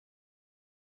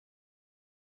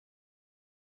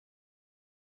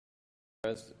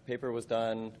This paper was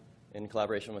done in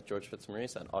collaboration with George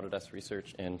Fitzmaurice at Autodesk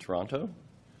Research in Toronto.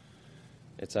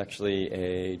 It's actually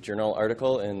a journal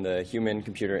article in the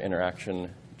Human-Computer Interaction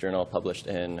Journal published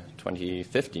in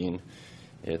 2015.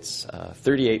 It's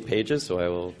 38 pages, so I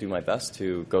will do my best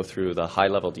to go through the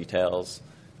high-level details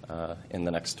in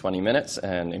the next 20 minutes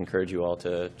and encourage you all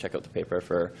to check out the paper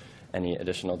for any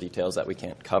additional details that we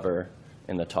can't cover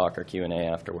in the talk or Q&A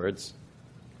afterwards.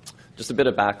 Just a bit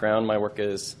of background. My work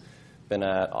has been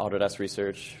at Autodesk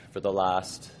Research for the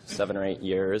last 7 or 8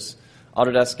 years.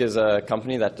 Autodesk is a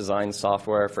company that designs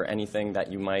software for anything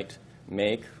that you might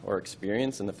make or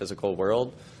experience in the physical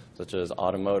world, such as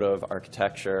automotive,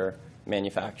 architecture,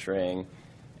 manufacturing,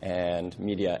 and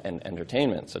media and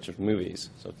entertainment, such as movies.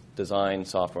 So design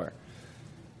software.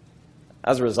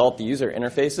 As a result, the user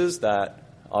interfaces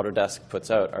that Autodesk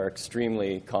puts out are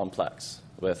extremely complex,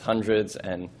 with hundreds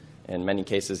and, in many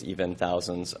cases, even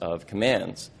thousands of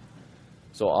commands.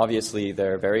 So obviously,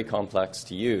 they're very complex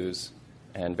to use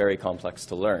and very complex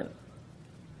to learn.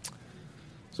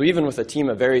 So even with a team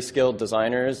of very skilled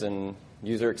designers and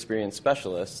user experience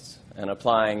specialists and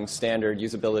applying standard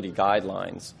usability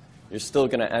guidelines, you're still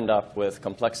going to end up with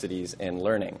complexities in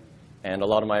learning. And a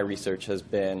lot of my research has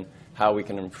been how we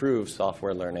can improve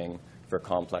software learning for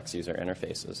complex user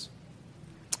interfaces.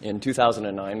 In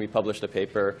 2009, we published a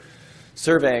paper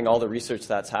surveying all the research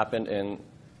that's happened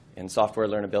in software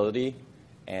learnability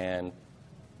and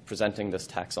presenting this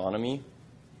taxonomy.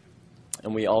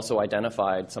 And we also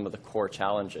identified some of the core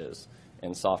challenges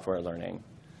in software learning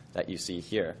that you see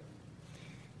here.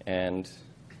 And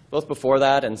both before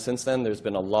that and since then, there's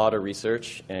been a lot of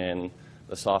research in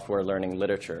the software learning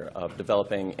literature of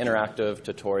developing interactive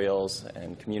tutorials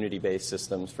and community-based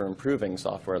systems for improving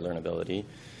software learnability.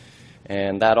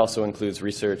 And that also includes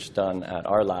research done at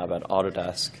our lab at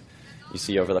Autodesk. You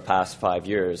see over the past 5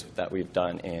 years that we've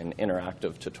done in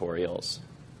interactive tutorials.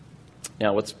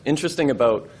 Now, what's interesting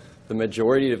about the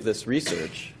majority of this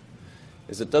research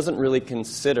is it doesn't really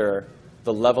consider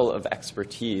the level of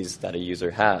expertise that a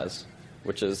user has,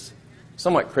 which is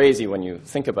somewhat crazy when you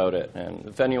think about it. And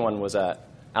if anyone was at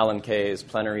Alan Kay's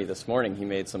plenary this morning, he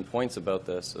made some points about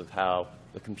this, of how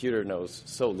the computer knows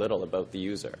so little about the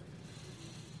user.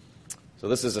 So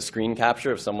this is a screen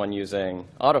capture of someone using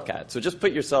AutoCAD. So just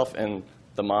put yourself in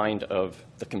the mind of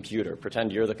the computer.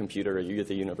 Pretend you're the computer or you're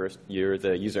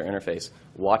the user interface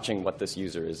watching what this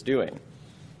user is doing.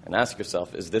 And ask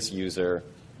yourself, is this user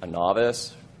a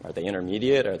novice? Are they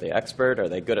intermediate? Are they expert? Are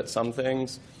they good at some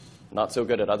things? Not so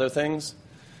good at other things?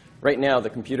 Right now, the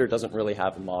computer doesn't really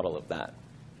have a model of that.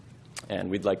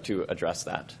 And we'd like to address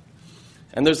that.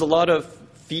 And there's a lot of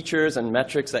features and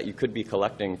metrics that you could be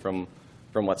collecting from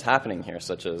what's happening here,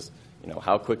 such as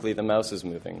how quickly the mouse is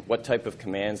moving, what type of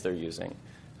commands they're using,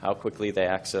 how quickly they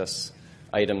access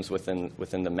items within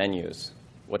the menus,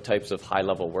 what types of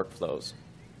high-level workflows.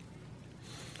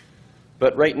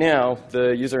 But right now, the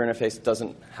user interface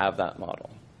doesn't have that model.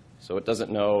 So it doesn't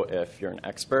know if you're an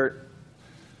expert,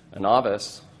 a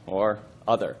novice, or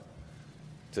other.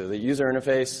 To the user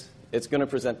interface, it's going to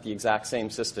present the exact same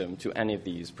system to any of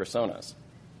these personas.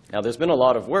 Now, there's been a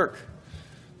lot of work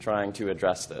trying to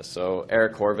address this. So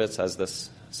Eric Horvitz has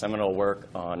this seminal work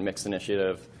on mixed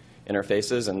initiative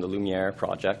interfaces in the Lumiere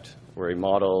project, where he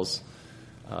models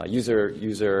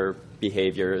user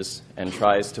behaviors and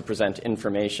tries to present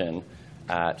information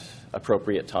at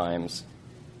appropriate times.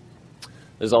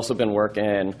 There's also been work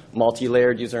in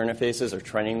multi-layered user interfaces or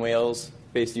training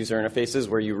wheels-based user interfaces,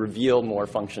 where you reveal more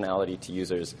functionality to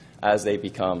users as they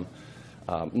become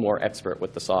more expert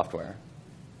with the software.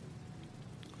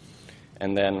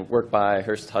 And then work by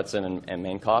Hurst Hudson and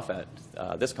Mankoff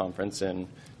at this conference in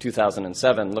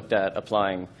 2007 looked at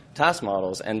applying task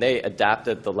models, and they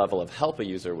adapted the level of help a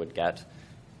user would get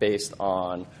based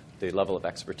on the level of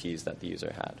expertise that the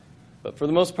user had. But for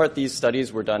the most part, these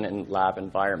studies were done in lab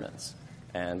environments.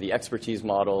 And the expertise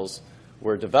models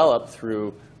were developed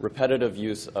through repetitive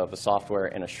use of a software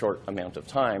in a short amount of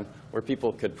time, where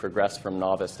people could progress from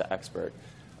novice to expert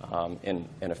in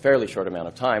a fairly short amount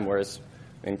of time, whereas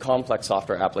in complex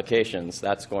software applications,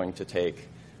 that's going to take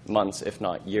months, if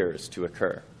not years, to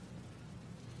occur.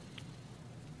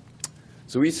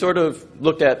 So we sort of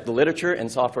looked at the literature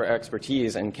and software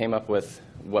expertise and came up with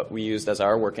what we used as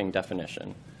our working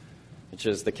definition, which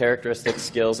is the characteristics,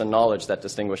 skills, and knowledge that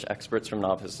distinguish experts from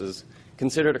novices,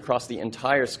 considered across the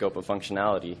entire scope of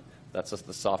functionality that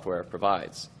the software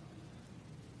provides.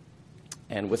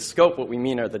 And with scope, what we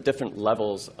mean are the different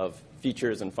levels of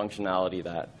features and functionality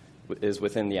that is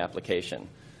within the application.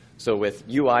 So with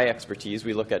UI expertise,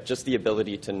 we look at just the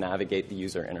ability to navigate the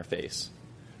user interface,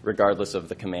 regardless of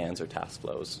the commands or task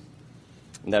flows.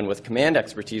 And then with command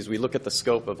expertise, we look at the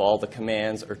scope of all the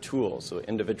commands or tools, so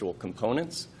individual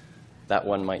components that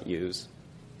one might use.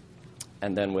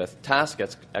 And then with task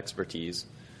expertise,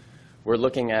 we're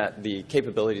looking at the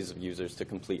capabilities of users to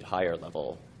complete higher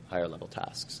level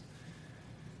tasks.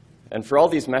 And for all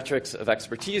these metrics of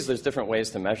expertise, there's different ways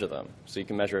to measure them. So you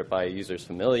can measure it by a user's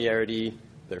familiarity,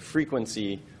 their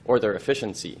frequency, or their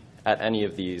efficiency at any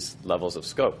of these levels of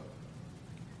scope.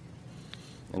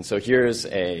 And so here's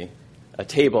a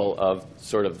table of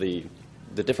sort of the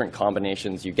different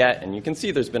combinations you get, and you can see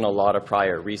there's been a lot of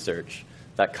prior research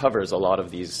that covers a lot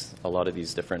of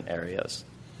these different areas.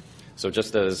 So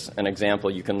just as an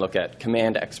example, you can look at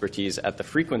command expertise at the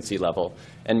frequency level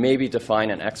and maybe define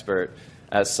an expert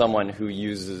as someone who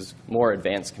uses more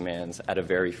advanced commands at a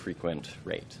very frequent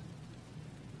rate.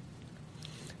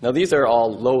 Now, these are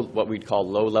all what we'd call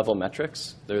low-level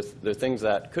metrics. They're things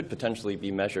that could potentially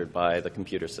be measured by the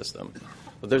computer system.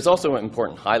 But there's also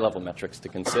important high-level metrics to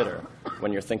consider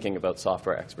when you're thinking about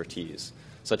software expertise,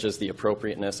 such as the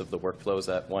appropriateness of the workflows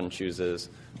that one chooses,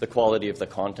 the quality of the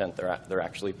content they're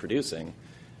actually producing,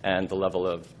 and the level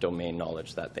of domain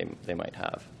knowledge that they might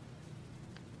have.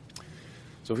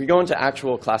 So if we go into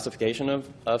actual classification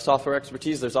of software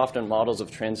expertise, there's often models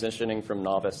of transitioning from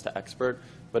novice to expert,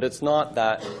 but it's not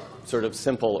that sort of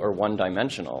simple or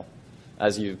one-dimensional,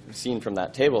 as you've seen from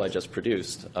that table I just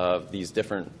produced of these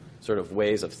different sort of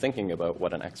ways of thinking about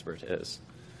what an expert is.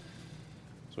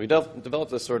 So we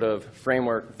developed this sort of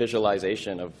framework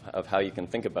visualization of how you can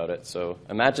think about it. So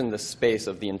imagine the space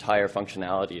of the entire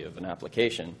functionality of an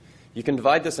application. You can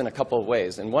divide this in a couple of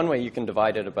ways. In one way, you can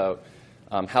divide it about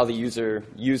how the user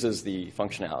uses the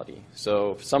functionality.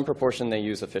 So some proportion they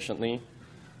use efficiently,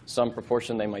 some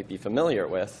proportion they might be familiar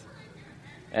with,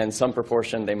 and some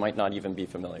proportion they might not even be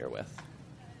familiar with.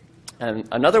 And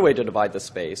another way to divide the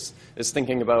space is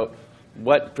thinking about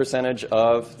what percentage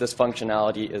of this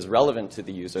functionality is relevant to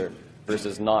the user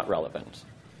versus not relevant.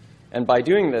 And by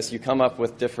doing this, you come up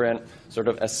with different sort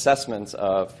of assessments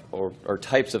of or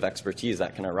types of expertise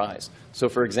that can arise. So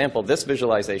for example, this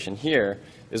visualization here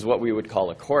is what we would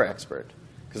call a core expert,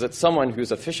 because it's someone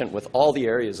who's efficient with all the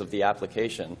areas of the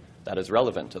application that is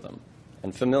relevant to them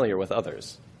and familiar with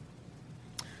others.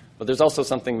 But there's also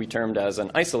something we termed as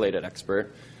an isolated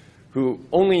expert, who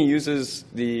only uses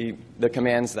the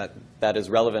commands that is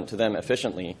relevant to them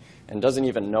efficiently and doesn't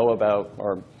even know about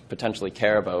or potentially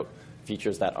care about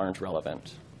features that aren't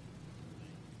relevant.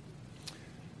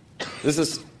 This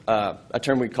is a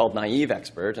term we called naive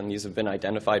expert, and these have been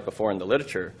identified before in the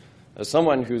literature as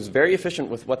someone who's very efficient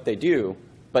with what they do,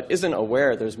 but isn't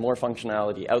aware there's more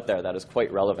functionality out there that is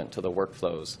quite relevant to the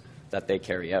workflows that they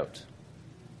carry out.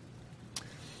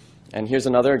 And here's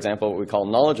another example, what we call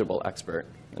knowledgeable expert.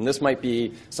 And this might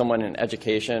be someone in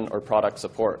education or product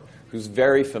support who's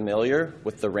very familiar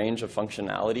with the range of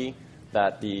functionality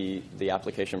that the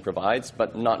application provides,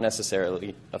 but not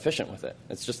necessarily efficient with it.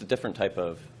 It's just a different type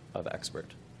of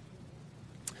expert.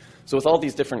 So with all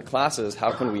these different classes,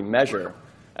 how can we measure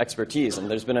expertise? And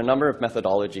there's been a number of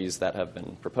methodologies that have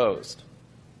been proposed.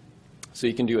 So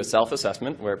you can do a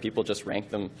self-assessment where people just rank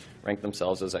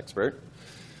themselves as expert.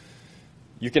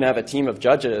 You can have a team of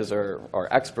judges or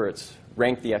experts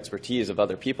rank the expertise of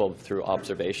other people through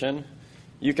observation.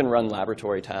 You can run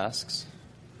laboratory tasks,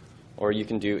 or you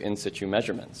can do in situ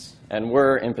measurements. And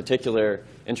we're, in particular,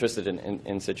 interested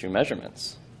in situ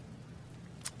measurements.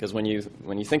 Because when you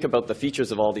think about the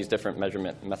features of all these different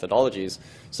measurement methodologies,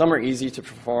 some are easy to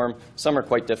perform, some are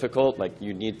quite difficult, like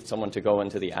you need someone to go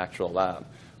into the actual lab.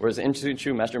 Whereas in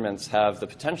situ measurements have the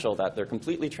potential that they're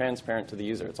completely transparent to the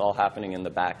user. It's all happening in the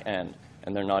back end,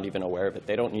 and they're not even aware of it.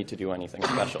 They don't need to do anything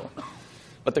special.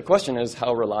 But the question is,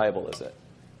 how reliable is it?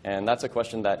 And that's a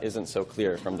question that isn't so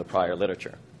clear from the prior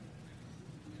literature.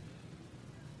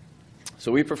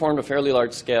 So we performed a fairly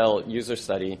large-scale user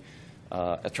study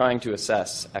trying to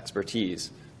assess expertise,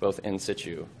 both in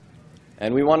situ.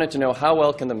 And we wanted to know how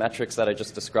well can the metrics that I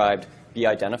just described be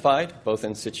identified, both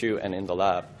in situ and in the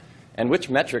lab, and which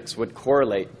metrics would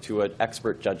correlate to an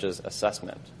expert judge's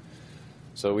assessment.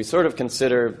 So we sort of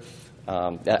consider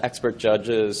the expert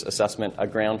judge's assessment a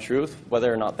ground truth.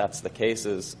 Whether or not that's the case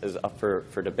is up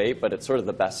for debate, but it's sort of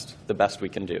the best we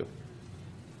can do.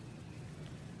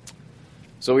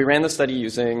 So we ran the study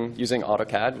using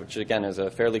AutoCAD, which again is a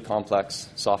fairly complex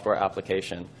software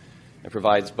application. It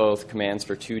provides both commands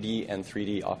for 2D and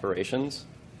 3D operations.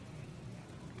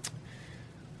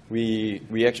 We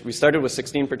started with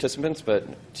 16 participants, but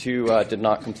 2 did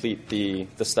not complete the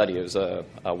study. It was a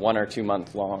 1 or 2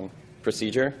 month long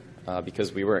procedure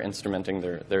because we were instrumenting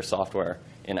their software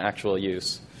in actual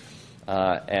use.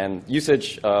 And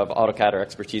usage of AutoCAD or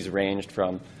expertise ranged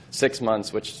from 6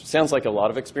 months, which sounds like a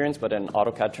lot of experience, but in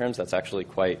AutoCAD terms, that's actually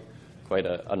quite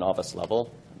a novice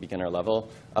level, beginner level,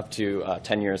 up to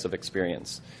 10 years of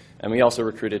experience. And we also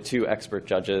recruited 2 expert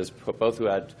judges, both who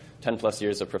had 10 plus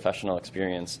years of professional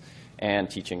experience and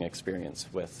teaching experience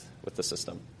with the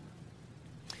system.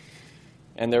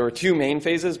 And there were 2 main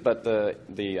phases, but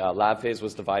the lab phase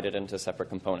was divided into separate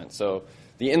components. So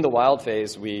the in the wild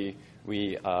phase, we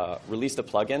released a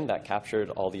plugin that captured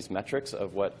all these metrics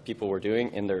of what people were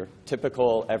doing in their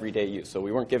typical everyday use. So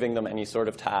we weren't giving them any sort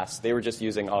of tasks. They were just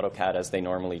using AutoCAD as they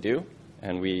normally do,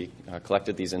 and we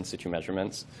collected these in situ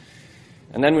measurements.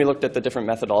 And then we looked at the different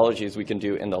methodologies we can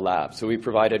do in the lab. So we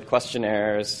provided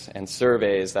questionnaires and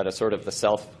surveys that are sort of the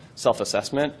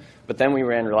self-assessment, but then we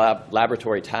ran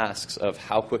laboratory tasks of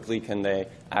how quickly can they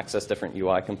access different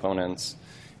UI components.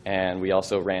 And we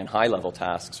also ran high-level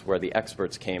tasks where the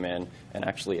experts came in and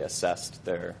actually assessed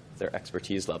their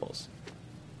expertise levels.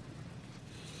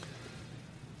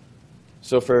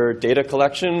 So for data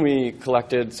collection, we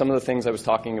collected some of the things I was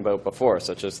talking about before,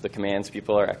 such as the commands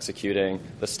people are executing,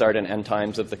 the start and end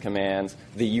times of the commands,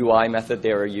 the UI method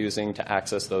they were using to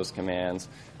access those commands,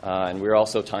 and we were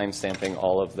also time-stamping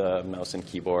all of the mouse and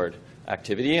keyboard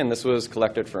activity, and this was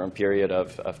collected for a period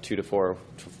of 2 to 4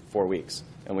 weeks.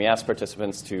 And we asked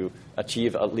participants to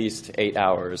achieve at least 8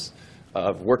 hours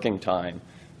of working time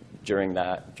during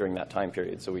that time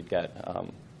period, so we'd get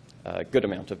a good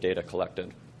amount of data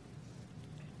collected.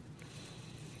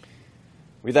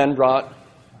 We then brought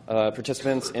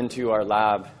participants into our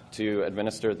lab to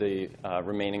administer the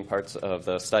remaining parts of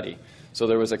the study. So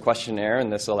there was a questionnaire,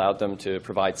 and this allowed them to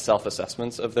provide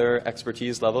self-assessments of their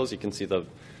expertise levels. You can see the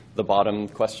bottom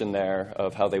question there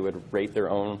of how they would rate their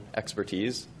own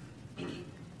expertise.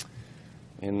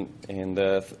 In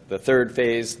the third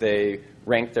phase, they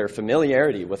ranked their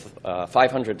familiarity with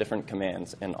 500 different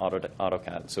commands in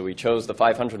AutoCAD. So we chose the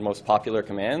 500 most popular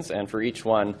commands, and for each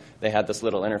one, they had this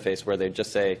little interface where they'd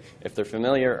just say if they're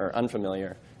familiar or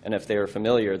unfamiliar, and if they were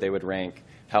familiar, they would rank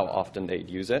how often they'd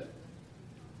use it.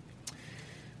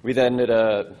 We then did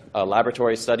a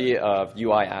laboratory study of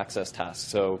UI access tasks.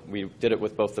 So we did it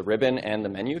with both the ribbon and the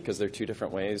menu, because they're 2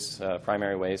 different ways,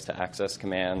 primary ways to access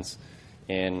commands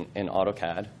in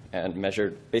AutoCAD,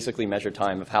 and basically measured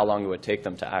time of how long it would take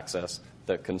them to access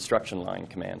the construction line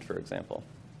command, for example.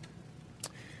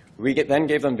 We then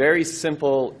gave them very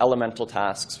simple elemental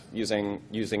tasks using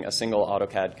a single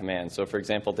AutoCAD command. So for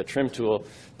example, the trim tool,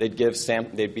 they'd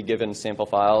be given sample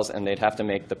files, and they'd have to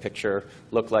make the picture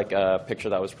look like a picture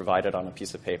that was provided on a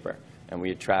piece of paper. And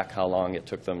we'd track how long it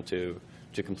took them to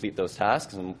complete those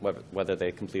tasks and whether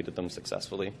they completed them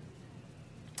successfully.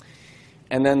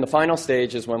 And then the final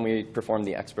stage is when we perform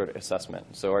the expert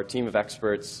assessment. So our team of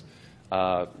experts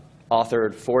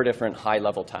authored 4 different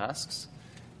high-level tasks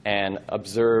and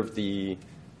observed the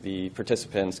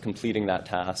participants completing that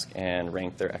task and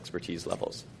ranked their expertise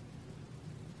levels.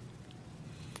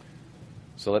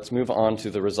 So let's move on to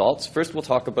the results. First, we'll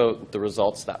talk about the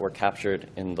results that were captured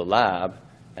in the lab,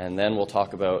 and then we'll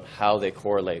talk about how they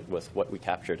correlate with what we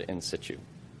captured in situ.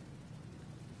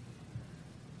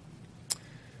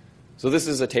 So this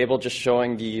is a table just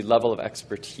showing the level of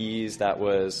expertise that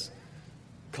was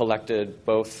collected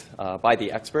both by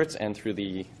the experts and through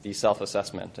the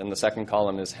self-assessment. And the second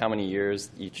column is how many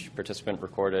years each participant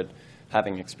recorded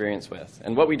having experience with.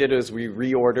 And what we did is we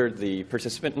reordered the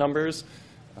participant numbers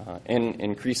in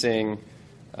increasing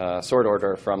sort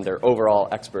order from their overall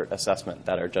expert assessment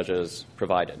that our judges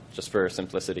provided, just for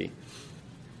simplicity.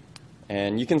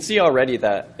 And you can see already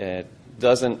that it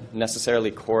doesn't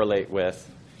necessarily correlate with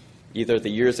either the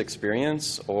year's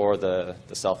experience or the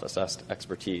self-assessed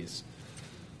expertise.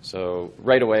 So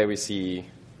right away we see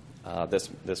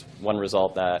this one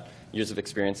result that years of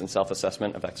experience and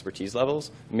self-assessment of expertise levels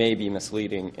may be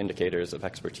misleading indicators of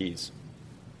expertise.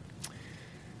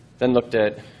 Then looked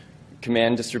at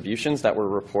command distributions that were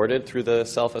reported through the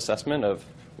self-assessment of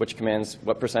which commands,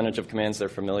 what percentage of commands they're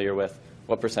familiar with,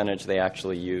 what percentage they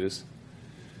actually use.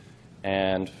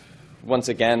 And once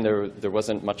again, there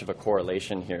wasn't much of a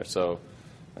correlation here. So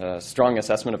strong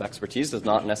assessment of expertise does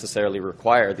not necessarily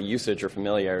require the usage or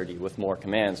familiarity with more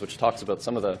commands, which talks to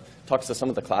some of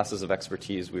the classes of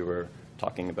expertise we were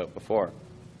talking about before.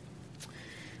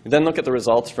 We then look at the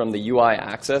results from the UI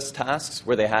access tasks,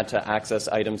 where they had to access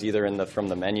items either from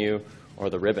the menu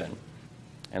or the ribbon.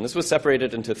 And this was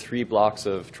separated into 3 blocks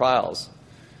of trials.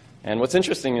 And what's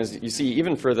interesting is you see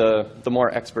even for the more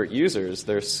expert users,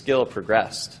 their skill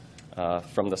progressed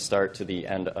from the start to the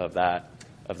end of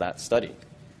that study,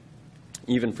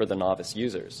 even for the novice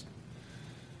users,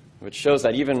 which shows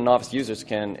that even novice users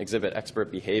can exhibit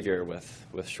expert behavior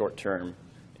with short-term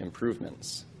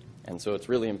improvements. And so it's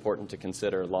really important to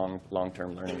consider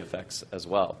long-term learning effects as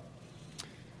well.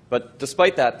 But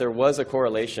despite that, there was a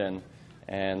correlation,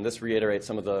 and this reiterates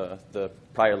some of the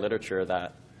prior literature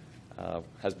that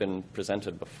has been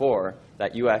presented before,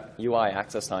 that UI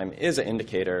access time is an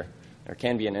indicator, or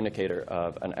can be an indicator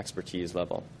of an expertise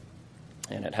level.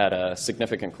 And it had a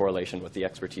significant correlation with the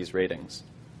expertise ratings.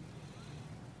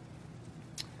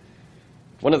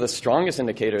 One of the strongest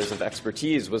indicators of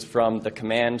expertise was from the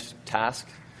command task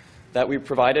that we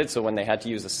provided, so when they had to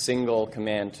use a single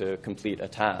command to complete a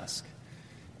task.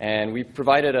 And we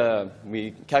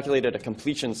calculated a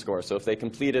completion score. So if they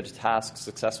completed a task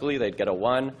successfully, they'd get a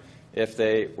 1. If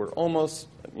they were almost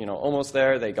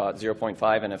there, they got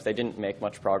 0.5. And if they didn't make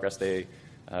much progress, they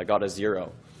got a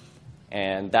 0.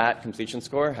 And that completion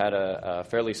score had a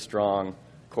fairly strong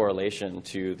correlation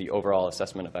to the overall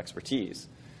assessment of expertise.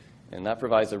 And that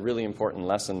provides a really important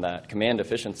lesson that command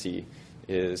efficiency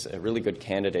is a really good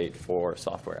candidate for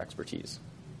software expertise.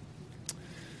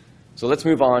 So let's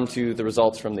move on to the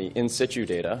results from the in situ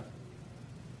data.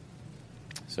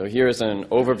 So here's an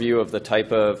overview of the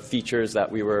type of features that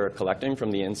we were collecting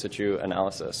from the in situ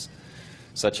analysis,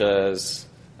 such as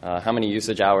how many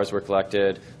usage hours were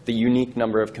collected, the unique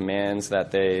number of commands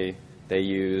that they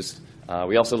used.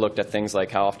 We also looked at things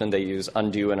like how often they use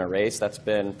undo and erase. That's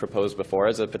been proposed before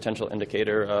as a potential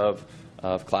indicator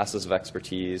of classes of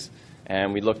expertise.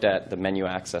 And we looked at the menu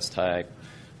access type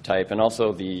and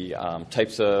also the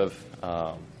types of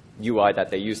UI that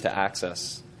they use to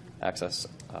access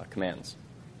commands.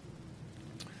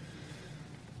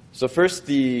 So first,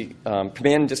 the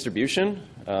command distribution,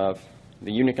 the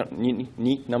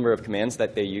unique number of commands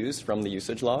that they use from the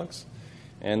usage logs.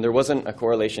 And there wasn't a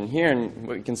correlation here. And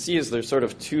what you can see is there's sort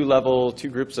of two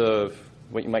groups of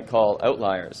what you might call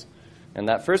outliers. And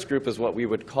that first group is what we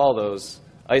would call those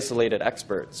isolated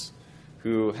experts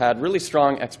who had really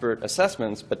strong expert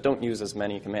assessments but don't use as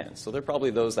many commands. So they're probably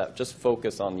those that just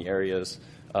focus on the areas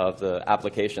of the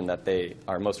application that they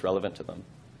are most relevant to them.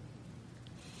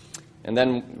 And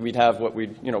then we'd have what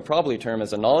we'd probably term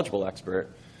as a knowledgeable expert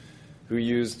who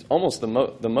used almost the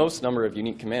most number of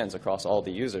unique commands across all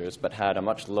the users but had a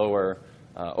much lower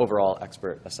overall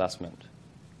expert assessment.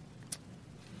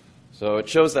 So it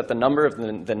shows that the number of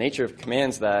the nature of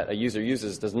commands that a user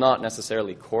uses does not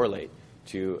necessarily correlate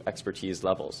to expertise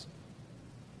levels.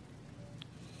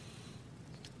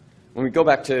 When we go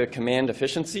back to command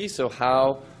efficiency, so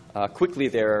how quickly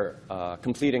they're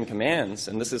completing commands,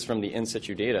 and this is from the in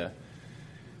situ data,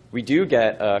 we do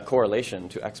get a correlation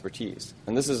to expertise.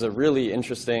 And this is a really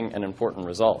interesting and important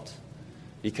result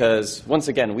because, once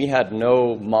again, we had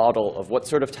no model of what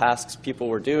sort of tasks people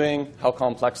were doing, how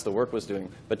complex the work was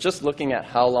doing. But just looking at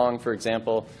how long, for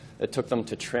example, it took them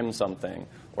to trim something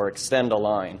or extend a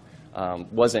line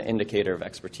was an indicator of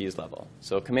expertise level.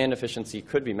 So command efficiency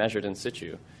could be measured in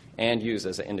situ and used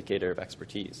as an indicator of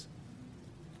expertise.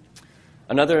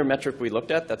 Another metric we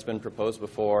looked at that's been proposed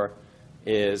before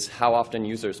is how often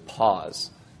users pause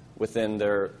within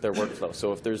their workflow.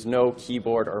 So if there's no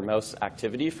keyboard or mouse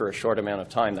activity for a short amount of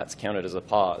time, that's counted as a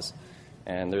pause.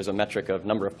 And there's a metric of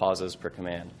number of pauses per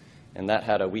command. And that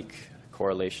had a weak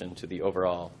correlation to the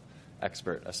overall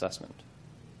expert assessment.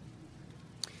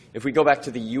 If we go back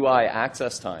to the UI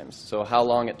access times, so how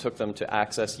long it took them to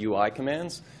access UI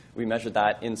commands, we measured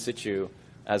that in situ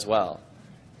as well.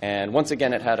 And once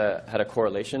again, it had a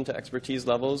correlation to expertise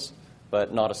levels,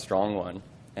 but not a strong one.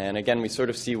 And again, we sort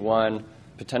of see one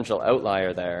potential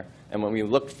outlier there. And when we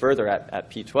looked further at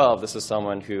P12, this is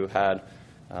someone who had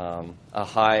a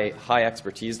high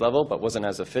expertise level, but wasn't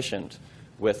as efficient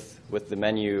with the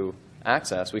menu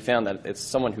access. We found that it's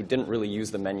someone who didn't really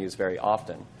use the menus very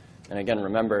often. And again,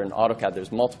 remember, in AutoCAD,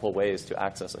 there's multiple ways to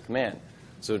access a command.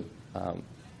 So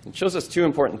it shows us two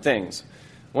important things.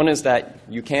 One is that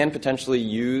you can potentially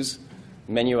use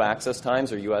menu access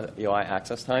times or UI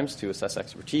access times to assess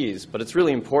expertise, but it's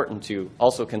really important to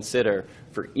also consider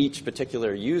for each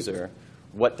particular user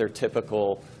what their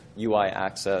typical UI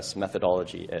access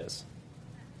methodology is.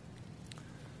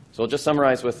 So I'll just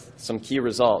summarize with some key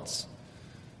results.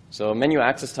 So menu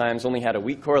access times only had a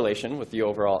weak correlation with the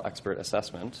overall expert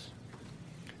assessment.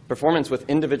 Performance with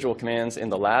individual commands in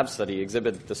the lab study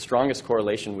exhibited the strongest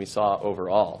correlation we saw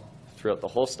overall throughout the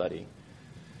whole study.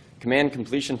 Command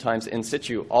completion times in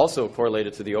situ also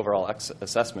correlated to the overall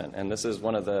assessment, and this is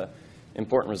one of the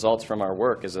important results from our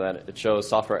work, is that it shows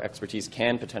software expertise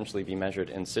can potentially be measured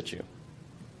in situ,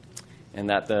 and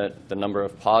that the number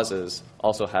of pauses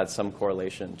also had some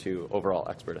correlation to overall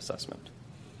expert assessment.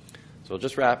 So we'll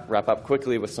just wrap up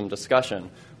quickly with some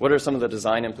discussion. What are some of the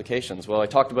design implications? Well, I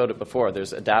talked about it before.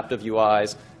 There's adaptive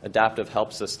UIs, adaptive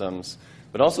help systems.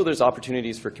 But also there's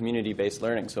opportunities for community-based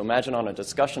learning. So imagine on a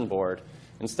discussion board,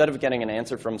 instead of getting an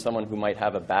answer from someone who might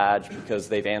have a badge because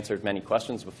they've answered many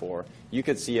questions before, you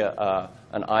could see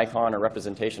an icon or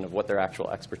representation of what their actual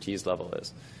expertise level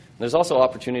is. And there's also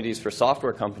opportunities for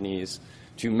software companies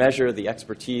to measure the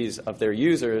expertise of their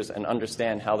users and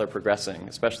understand how they're progressing,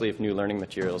 especially if new learning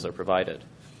materials are provided.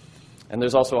 And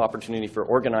there's also opportunity for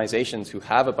organizations who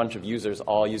have a bunch of users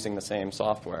all using the same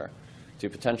software to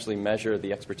potentially measure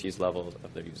the expertise level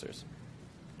of their users.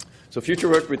 So future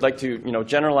work, we'd like to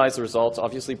generalize the results,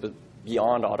 obviously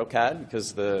beyond AutoCAD,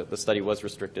 because the study was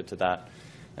restricted to that,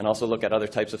 and also look at other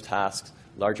types of tasks,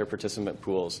 larger participant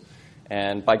pools.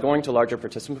 And by going to larger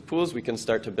participant pools, we can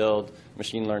start to build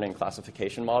machine learning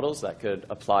classification models that could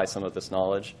apply some of this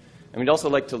knowledge. And we'd also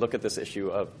like to look at this issue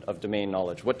of domain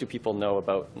knowledge. What do people know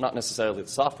about, not necessarily the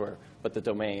software, but the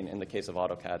domain? In the case of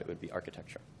AutoCAD, it would be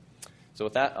architecture. So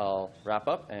with that, I'll wrap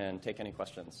up and take any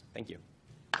questions. Thank you.